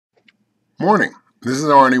Morning. This is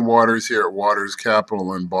Arnie Waters here at Waters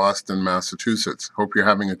Capital in Boston, Massachusetts. Hope you're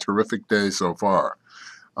having a terrific day so far.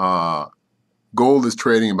 Uh, Gold is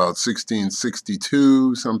trading about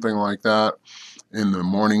 1662, something like that, in the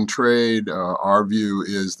morning trade. Our view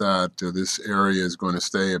is that this area is going to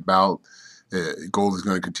stay about, gold is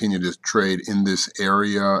going to continue to trade in this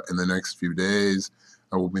area in the next few days.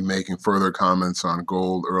 I will be making further comments on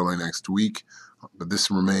gold early next week, but this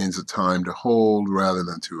remains a time to hold rather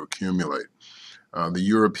than to accumulate.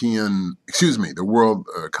 The world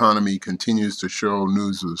economy continues to show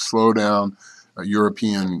news of slowdown.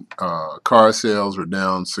 European car sales are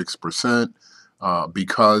down 6%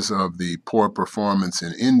 because of the poor performance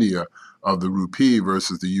in India of the rupee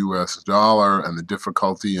versus the US dollar and the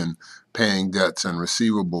difficulty in paying debts and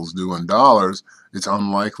receivables due in dollars. It's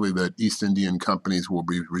unlikely that East Indian companies will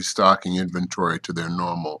be restocking inventory to their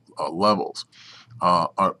normal levels.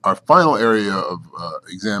 Our final area of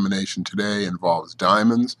examination today involves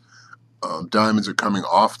diamonds. Diamonds are coming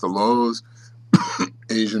off the lows.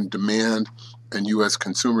 Asian demand and U.S.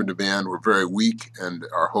 consumer demand were very weak and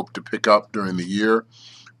are hoped to pick up during the year.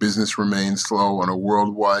 Business remains slow on a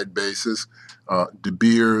worldwide basis. De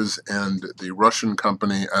Beers and the Russian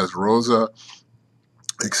company Azroza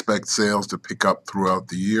expect sales to pick up throughout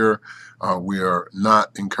the year. We are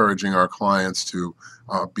not encouraging our clients to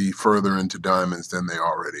be further into diamonds than they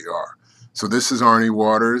already are. So this is Arnie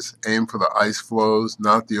Waters. Aim for the ice flows,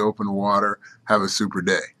 not the open water. Have a super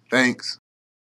day. Thanks.